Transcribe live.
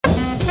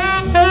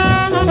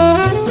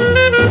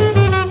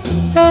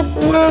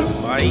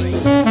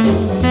I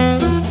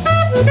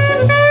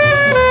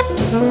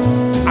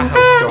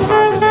hope you're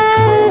having a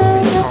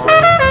groovy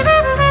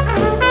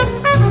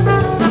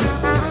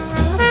time.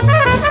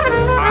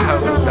 I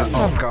hope the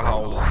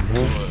alcohol is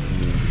good.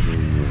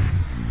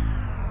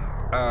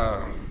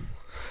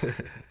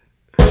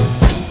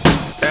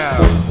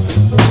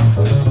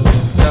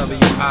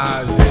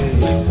 W-I-Z.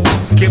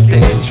 Skip the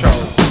intro,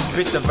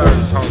 spit the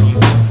verse, homie.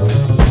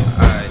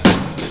 Alright.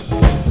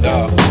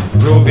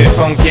 Groovy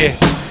Funky,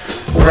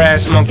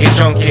 Brass Monkey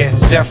Junkie,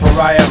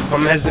 Zephaniah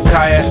from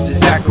Hezekiah to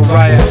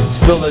Zachariah.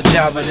 Spill a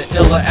Java, the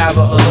illa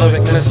abba, a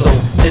lyric missile.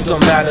 It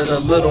don't matter, the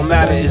little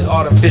matter is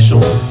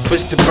artificial.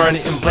 Twist to burn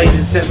it and blaze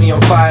it, set me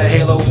on fire,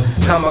 halo.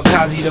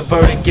 Kamikaze the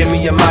verdict, give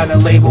me a minor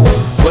label.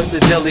 What the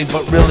dilly,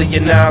 but really a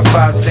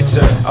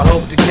 956er. I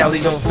hope the Cali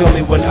don't feel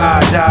me when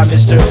I die,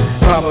 mister.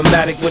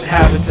 Problematic with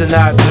habits and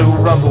I do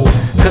rumble.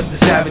 Cut the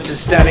savage and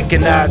static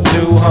and I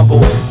do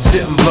humble.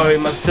 Sitting blurry,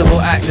 my civil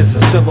act is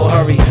a civil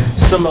hurry.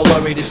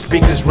 Similarly to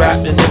speakers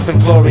wrapped in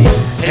infant glory.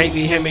 Hate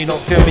me, hear me,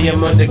 don't feel me,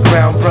 I'm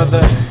underground,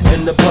 brother.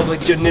 In the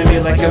public, you're near me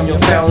like I'm your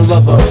found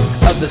lover.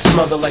 Others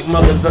smother like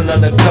mothers on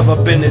undercover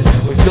business.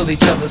 We feel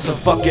each other, so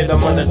fuck it, I'm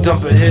gonna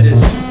dump it,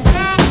 hitters.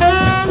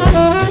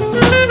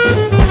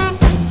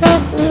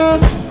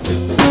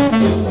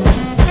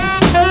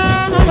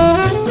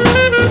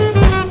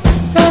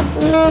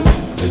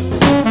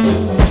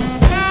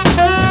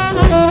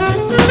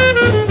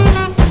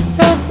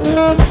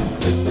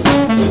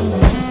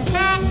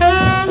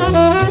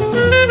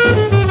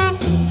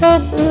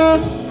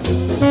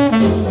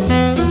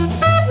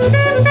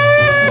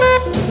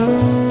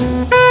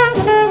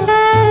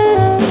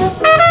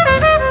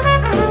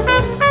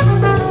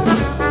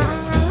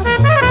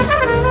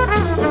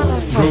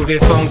 Groovy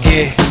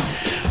Funky,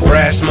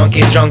 Brass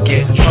Monkey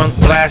Junkie, trunk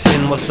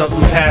blasting with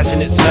something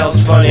passing, it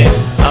smells funny.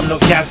 I'm no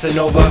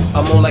Casanova,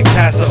 I'm more like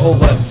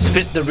Passover.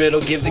 Spit the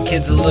riddle, give the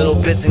kids a little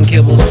bits and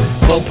kibbles.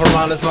 Flow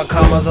piranhas, my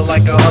commas are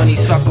like a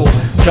honeysuckle.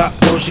 Drop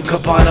Dolce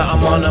Cabana,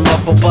 I'm on a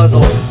muffle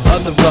buzzle.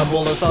 Other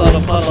rubble, a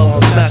subtle puddle,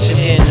 I'm smashing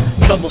in.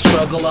 Trouble,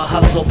 struggle, a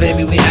hustle,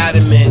 baby, we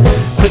adamant.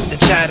 Quick to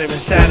chatter and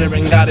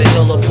satyrin, got a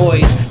ill of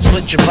poise.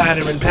 Split your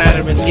bladder and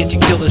patterns, get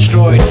your kill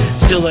destroyed.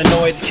 Still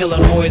annoyed,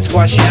 killing void,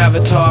 squash your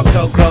avatar.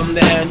 Pilgrim,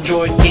 the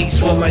android,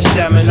 geeks with my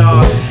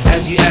stamina.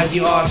 As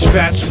you are,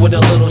 scratched with a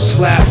little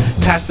slap.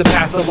 Pass the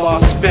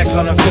lost spec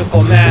on a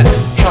fickle mat.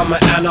 Trauma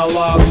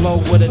analog, low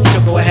with a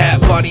triple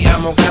hat. Body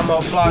ammo,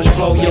 camouflage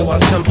flow, yo, I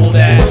simple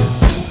that.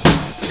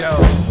 Yo,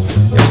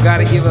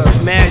 gotta give a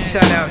mad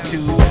shout out to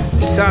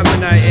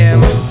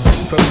SimonAyEm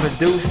for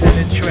producing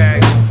the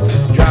track,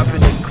 dropping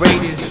the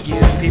greatest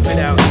gift, peeping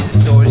out in the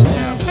stores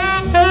now.